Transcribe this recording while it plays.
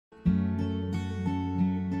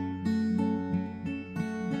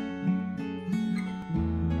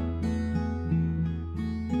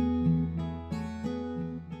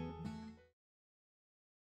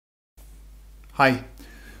Hi,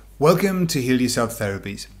 welcome to Heal Yourself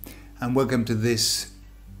Therapies, and welcome to this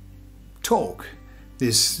talk,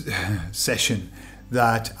 this session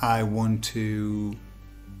that I want to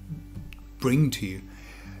bring to you.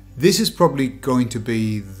 This is probably going to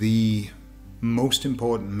be the most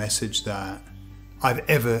important message that I've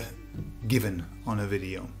ever given on a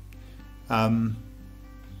video. And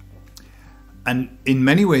in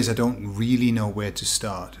many ways, I don't really know where to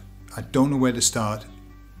start. I don't know where to start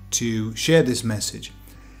to share this message.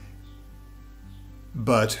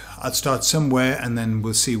 But I'll start somewhere and then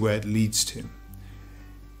we'll see where it leads to.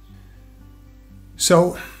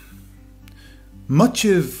 So, much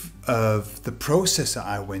of the process that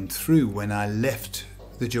I went through when I left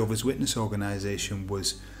the Jehovah's Witness organization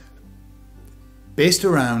was based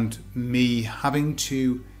around me having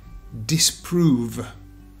to disprove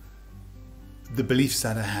the beliefs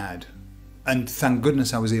that I had. And thank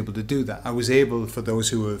goodness I was able to do that. I was able, for those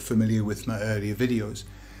who are familiar with my earlier videos,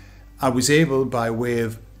 I was able, by way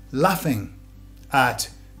of laughing at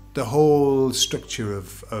the whole structure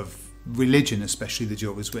of religion, especially the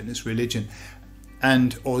Jehovah's Witness religion,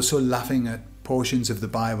 and also laughing at portions of the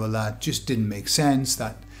Bible that just didn't make sense,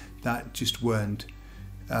 that just weren't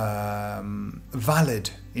valid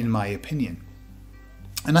in my opinion.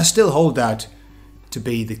 And I still hold that to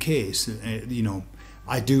be the case. You know,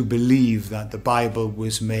 I do believe that the Bible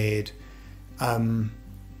was made,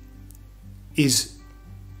 is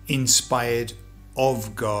inspired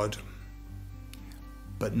of God,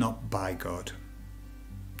 but not by God.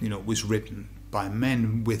 You know, it was written by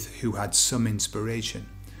men who had some inspiration,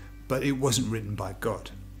 but it wasn't written by God.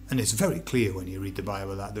 And it's very clear when you read the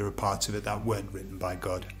Bible that there are parts of it that weren't written by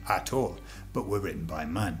God at all, but were written by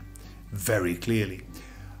man, very clearly.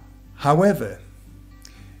 However,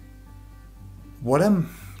 what I'm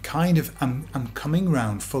coming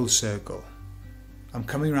around full circle. I'm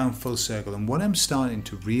coming around full circle, and what I'm starting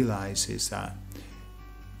to realize is that,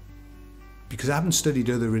 because I haven't studied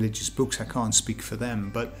other religious books, I can't speak for them,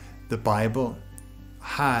 but the Bible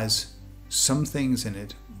has some things in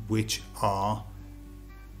it which are,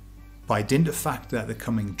 by dint of fact that they're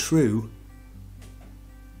coming true,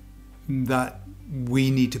 that we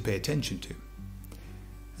need to pay attention to.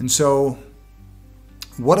 And so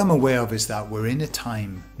what I'm aware of is that we're in a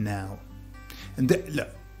time now, and look,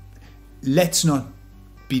 let's not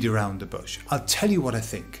beat around the bush. I'll tell you what I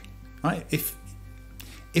think. Right? If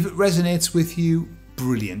it resonates with you,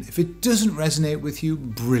 brilliant. If it doesn't resonate with you,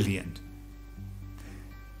 brilliant.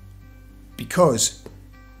 Because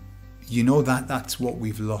you know that's what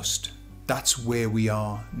we've lost. That's where we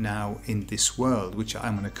are now in this world, which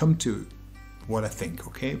I'm going to come to what I think,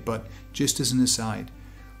 okay? But just as an aside,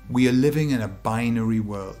 we are living in a binary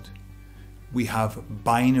world. We have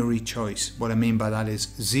binary choice. What I mean by that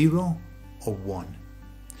is 0 or 1.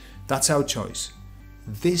 That's our choice.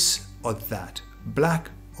 This or that. Black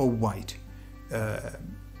or white.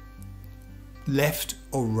 Left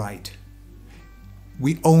or right.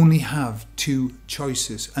 We only have two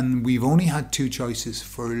choices, and we've only had two choices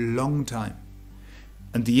for a long time.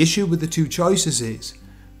 And the issue with the two choices is,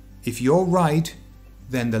 if you're right,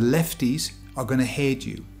 then the lefties are going to hate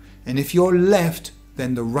you. And if you're left,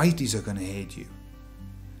 then the righties are going to hate you.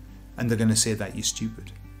 And they're going to say that you're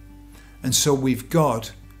stupid. And so we've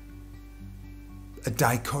got a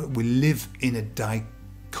dichotomy. We live in a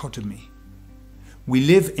dichotomy. We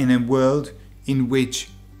live in a world in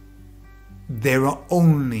which there are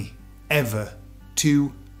only ever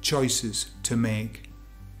two choices to make.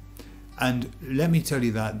 And let me tell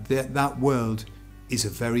you that world is a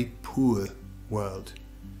very poor world.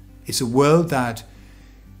 It's a world that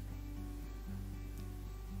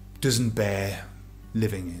doesn't bear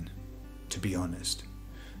living in, to be honest.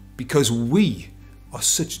 Because we are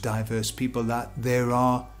such diverse people that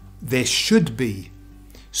there should be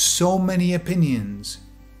so many opinions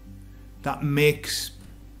that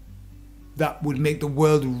would make the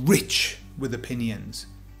world rich with opinions,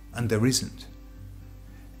 and there isn't.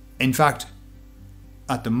 In fact,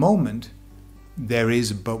 at the moment, there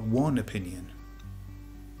is but one opinion.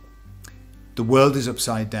 The world is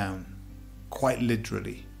upside down, quite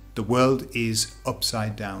literally. The world is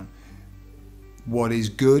upside down. What is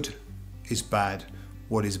good is bad.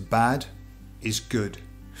 What is bad is good.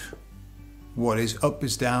 What is up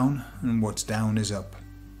is down, and what's down is up.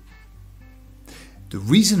 The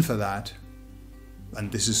reason for that,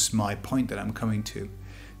 and this is my point that I'm coming to,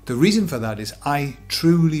 the reason for that is I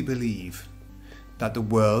truly believe that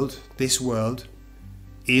this world,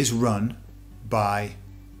 is run by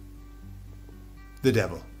the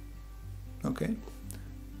devil. Okay?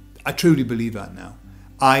 I truly believe that now.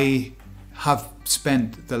 I have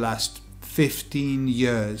spent the last 15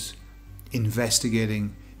 years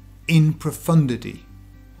investigating in profundity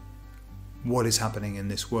what is happening in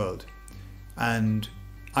this world. And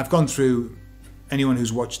I've gone through, anyone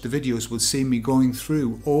who's watched the videos will see me going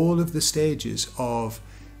through all of the stages of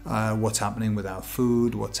what's happening with our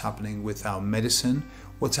food, what's happening with our medicine,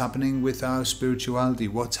 what's happening with our spirituality,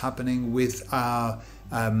 what's happening with our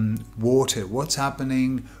water, what's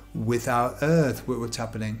happening with our earth, what's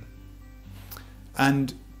happening,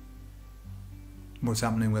 and what's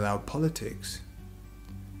happening with our politics,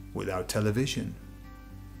 with our television.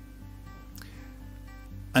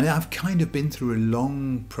 And I've kind of been through a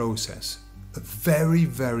long process, a very,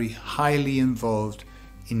 very highly involved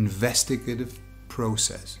investigative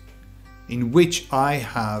process in which I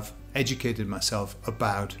have educated myself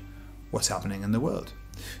about what's happening in the world.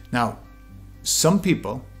 Now, some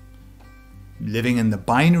people living in the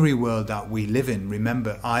binary world that we live in,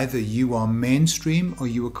 remember, either you are mainstream or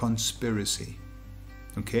you are conspiracy.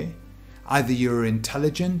 Okay? Either you're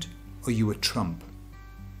intelligent or you are Trump.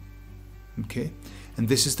 Okay? And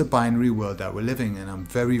this is the binary world that we're living in. I'm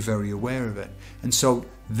very, very aware of it. And so,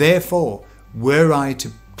 therefore, were I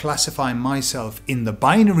to classify myself in the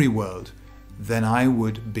binary world, then I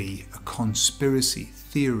would be a conspiracy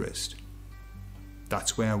theorist.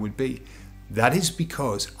 That's where I would be. That is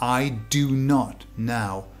because I do not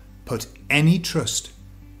now put any trust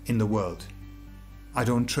in the world. I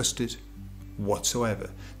don't trust it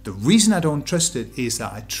whatsoever. The reason I don't trust it is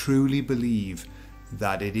that I truly believe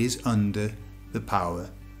that it is under the power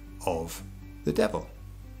of the devil.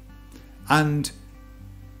 And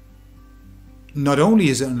not only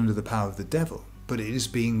is it under the power of the devil, but it is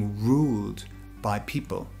being ruled by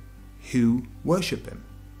people who worship him.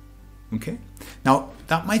 Okay? Now,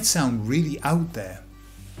 that might sound really out there.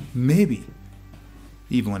 Maybe.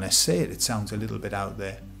 Even when I say it, it sounds a little bit out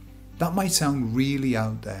there. That might sound really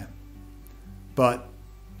out there. But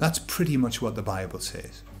that's pretty much what the Bible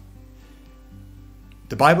says.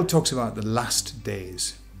 The Bible talks about the last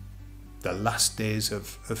days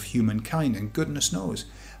of humankind, and goodness knows,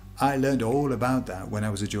 I learned all about that when I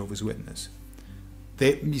was a Jehovah's Witness.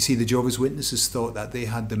 You see, the Jehovah's Witnesses thought that they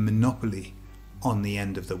had the monopoly on the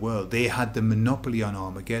end of the world. They had the monopoly on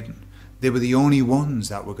Armageddon. They were the only ones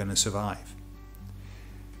that were going to survive.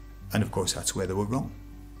 And of course, that's where they were wrong.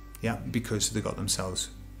 Yeah, because they got themselves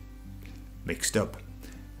mixed up.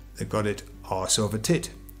 They got it arse over tit,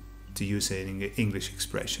 to use an English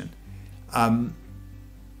expression.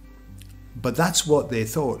 But that's what they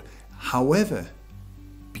thought. However,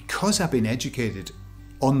 because I've been educated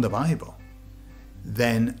on the Bible,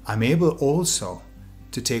 then I'm able also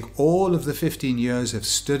to take all of the 15 years of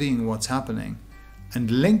studying what's happening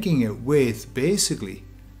and linking it with basically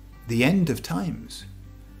the end of times.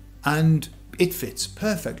 And it fits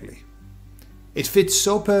perfectly. It fits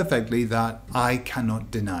so perfectly that I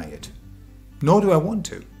cannot deny it, nor do I want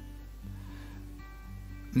to.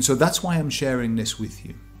 And so that's why I'm sharing this with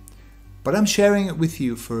you. But I'm sharing it with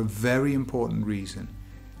you for a very important reason.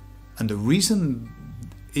 And the reason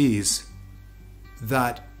is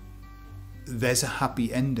that there's a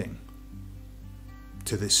happy ending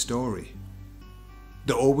to this story.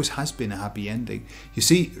 There always has been a happy ending. You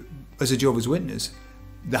see, as a Jehovah's Witness,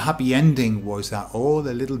 the happy ending was that all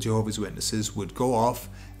the little Jehovah's Witnesses would go off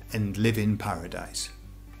and live in paradise.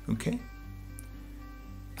 Okay?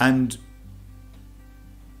 And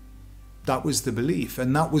that was the belief,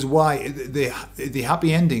 and that was why the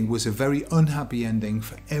happy ending was a very unhappy ending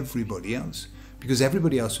for everybody else, because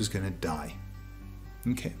everybody else was going to die.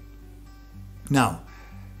 Okay? Now,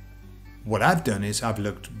 what I've done is I've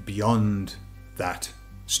looked beyond that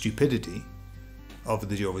stupidity of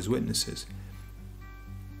the Jehovah's Witnesses.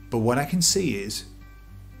 But what I can see is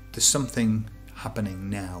there's something happening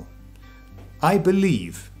now. I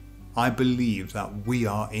believe that we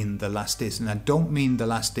are in the last days. And I don't mean the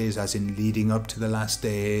last days as in leading up to the last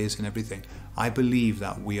days and everything. I believe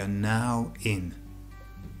that we are now in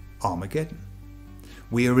Armageddon.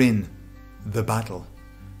 We are in the battle.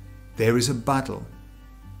 There is a battle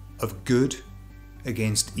of good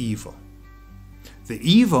against evil. The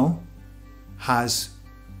evil has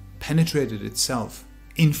penetrated itself,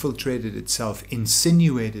 infiltrated itself,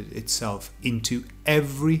 insinuated itself into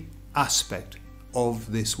every aspect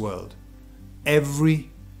of this world.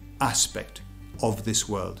 Every aspect of this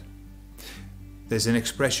world. There's an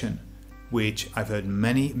expression which I've heard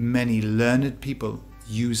many, many learned people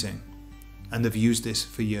using, and they've used this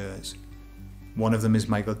for years. One of them is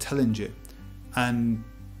Michael Tellinger and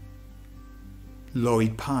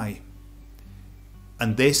Lloyd Pye.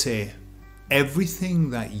 And they say, everything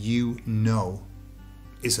that you know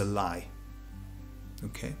is a lie.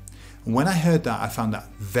 Okay? And when I heard that, I found that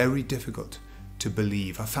very difficult to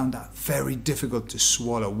believe. I found that very difficult to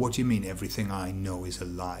swallow. What do you mean everything I know is a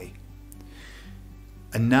lie?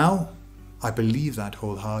 And now I believe that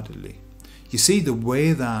wholeheartedly. You see, the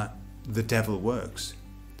way that the devil works,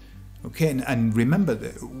 okay, and remember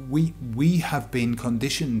that we have been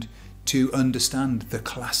conditioned to understand the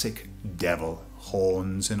classic devil,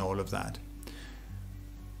 horns and all of that.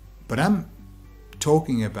 But I'm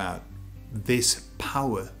talking about this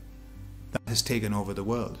power that has taken over the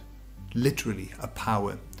world. Literally a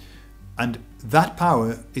power. And that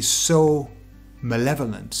power is so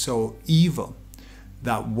malevolent, so evil,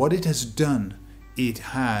 that what it has done, it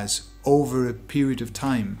has over a period of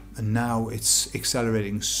time, and now it's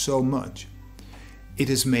accelerating so much, it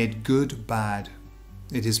has made good bad.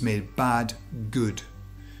 It has made bad good.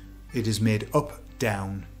 It has made up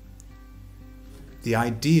down. The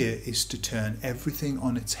idea is to turn everything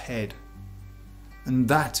on its head. And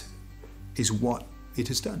that is what it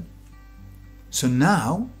has done. So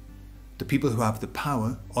now, the people who have the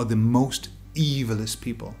power are the most evilest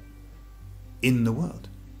people in the world.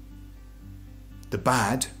 The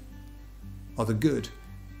bad are the good.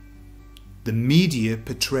 The media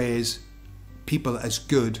portrays people as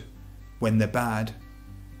good when they're bad,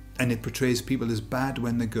 and it portrays people as bad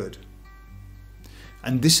when they're good.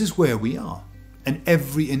 And this is where we are. And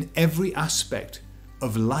in every aspect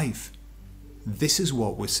of life, this is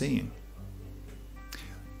what we're seeing.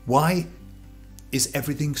 Why is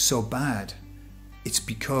everything so bad? It's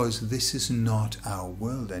because this is not our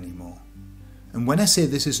world anymore. And when I say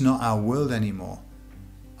this is not our world anymore,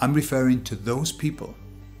 I'm referring to those people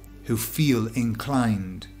who feel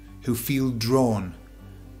inclined, who feel drawn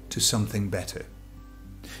to something better.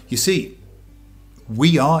 You see,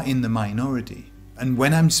 we are in the minority. And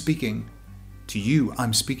when I'm speaking to you,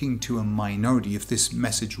 I'm speaking to a minority. If this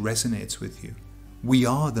message resonates with you, we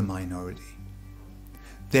are the minority.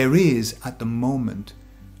 There is, at the moment,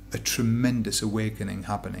 a tremendous awakening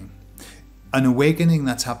happening. An awakening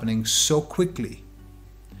that's happening so quickly.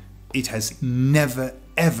 It has never,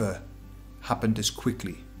 ever happened as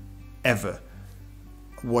quickly. Ever.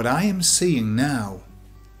 What I am seeing now,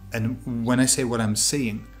 and when I say what I'm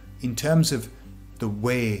seeing, in terms of the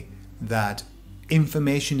way that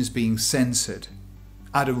information is being censored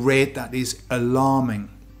at a rate that is alarming,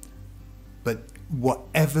 but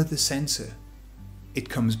whatever the censor, it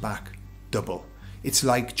comes back double. It's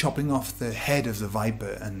like chopping off the head of the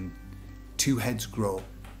viper and two heads grow.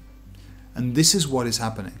 And this is what is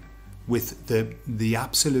happening with the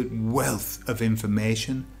absolute wealth of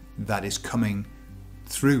information that is coming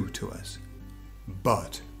through to us.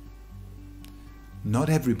 But not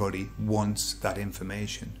everybody wants that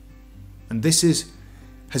information. And this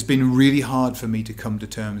has been really hard for me to come to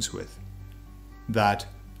terms with. That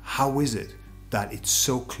how is it that it's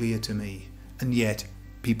so clear to me, and yet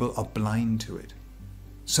people are blind to it?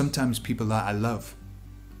 Sometimes people that I love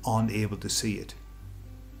aren't able to see it.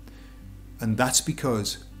 And that's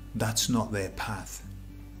because that's not their path.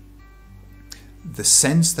 The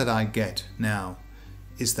sense that I get now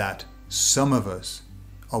is that some of us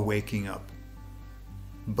are waking up,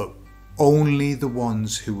 but only the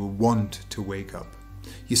ones who want to wake up.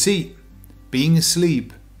 You see, being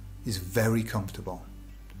asleep is very comfortable.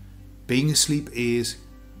 Being asleep is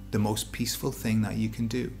the most peaceful thing that you can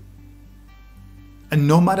do. And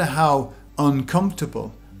no matter how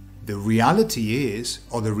uncomfortable the reality is,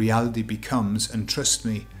 or the reality becomes, and trust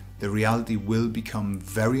me, the reality will become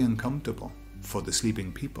very uncomfortable for the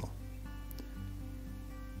sleeping people,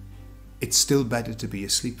 it's still better to be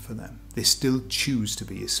asleep for them. They still choose to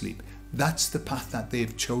be asleep. That's the path that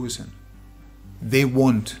they've chosen. They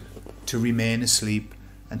want to remain asleep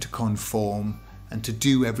and to conform and to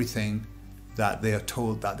do everything that they are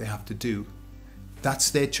told that they have to do.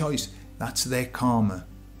 That's their choice. That's their karma.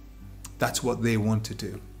 That's what they want to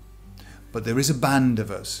do. But there is a band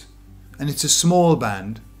of us, and it's a small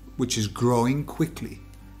band which is growing quickly,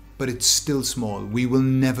 but it's still small. We will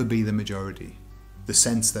never be the majority. The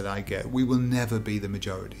sense that I get, we will never be the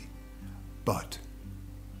majority. But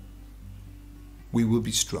we will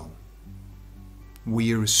be strong.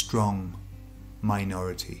 We are a strong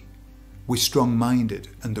minority. We're strong-minded,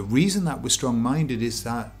 and the reason that we're strong-minded is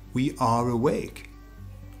that we are awake.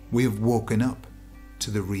 We have woken up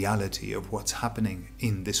to the reality of what's happening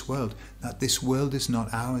in this world, that this world is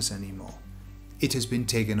not ours anymore. It has been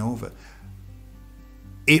taken over.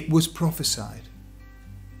 It was prophesied.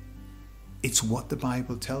 It's what the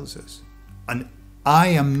Bible tells us. And I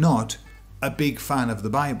am not a big fan of the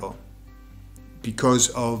Bible because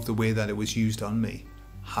of the way that it was used on me.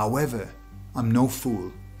 However, I'm no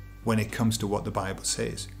fool when it comes to what the Bible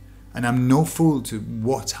says. And I'm no fool to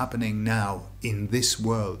what's happening now in this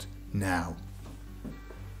world now.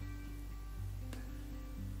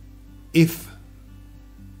 if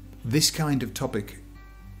this kind of topic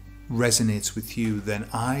resonates with you, then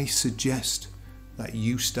I suggest that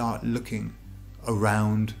you start looking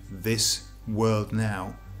around this world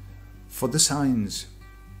now for the signs,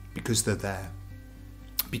 because they're there.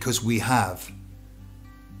 Because we have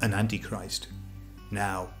an Antichrist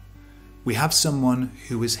now. We have someone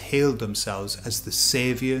who has hailed themselves as the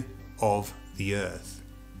saviour of the earth.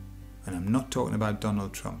 And I'm not talking about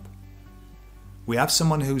Donald Trump. We have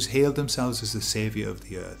someone who's hailed themselves as the saviour of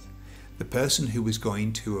the earth. The person who is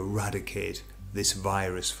going to eradicate this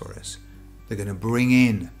virus for us. They're going to bring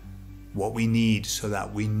in what we need so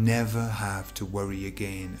that we never have to worry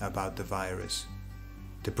again about the virus.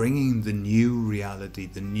 To bring in the new reality,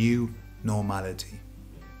 the new normality.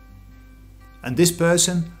 And this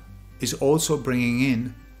person is also bringing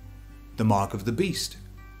in the mark of the beast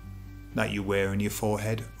that you wear on your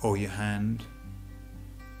forehead or your hand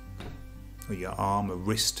or your arm or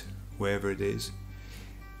wrist, wherever it is.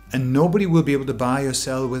 And nobody will be able to buy or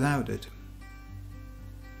sell without it.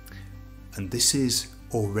 And this is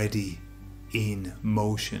already in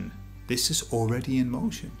motion. This is already in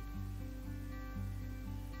motion.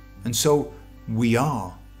 And so we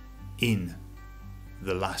are in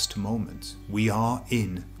the last moments. We are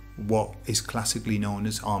in what is classically known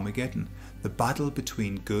as Armageddon, the battle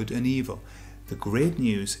between good and evil. The great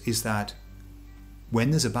news is that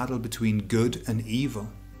when there's a battle between good and evil,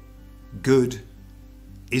 good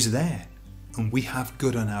is there, and we have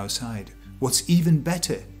good on our side. What's even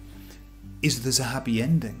better is there's a happy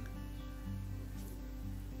ending.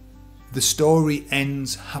 The story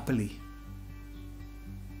ends happily.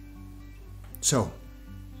 So,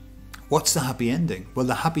 what's the happy ending? Well,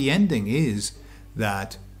 the happy ending is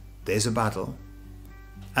that there's a battle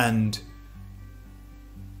and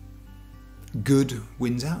good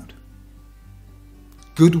wins out.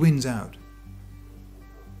 Good wins out.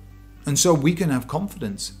 And so we can have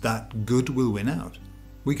confidence that good will win out.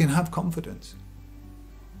 We can have confidence.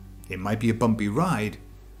 It might be a bumpy ride,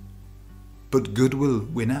 but good will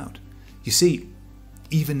win out. You see,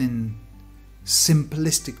 even in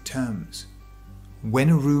simplistic terms, when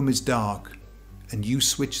a room is dark and you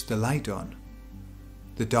switch the light on,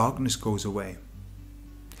 the darkness goes away.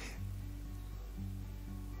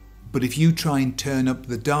 But if you try and turn up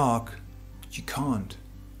the dark, you can't.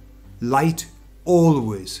 Light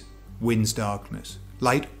always wins darkness.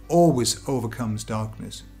 Light always overcomes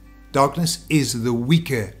darkness. Darkness is the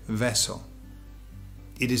weaker vessel.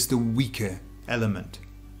 It is the weaker element.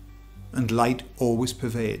 And light always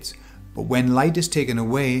pervades. But when light is taken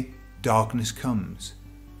away, darkness comes.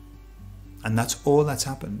 And that's all that's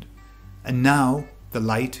happened. And now the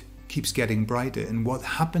light keeps getting brighter. And what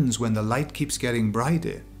happens when the light keeps getting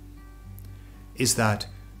brighter is that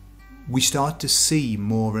we start to see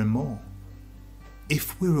more and more.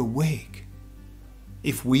 If we're awake,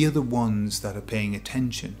 if we are the ones that are paying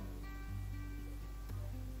attention.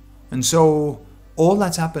 And so all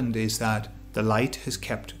that's happened is that the light has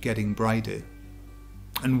kept getting brighter,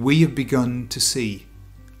 and we have begun to see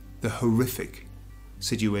the horrific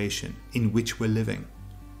situation in which we're living.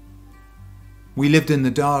 We lived in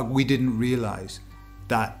the dark. We didn't realize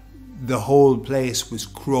that the whole place was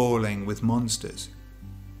crawling with monsters.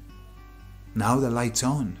 Now the light's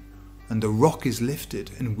on and the rock is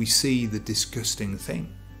lifted and we see the disgusting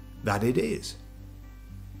thing that it is.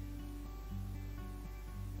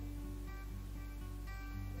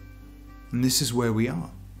 And this is where we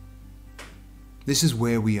are. This is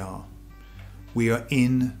where we are. We are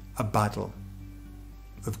in a battle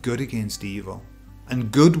of good against evil,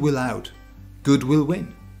 and good will out. Good will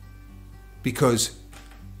win, because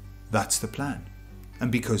that's the plan,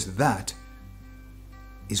 and because that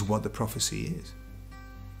is what the prophecy is.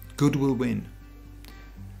 Good will win.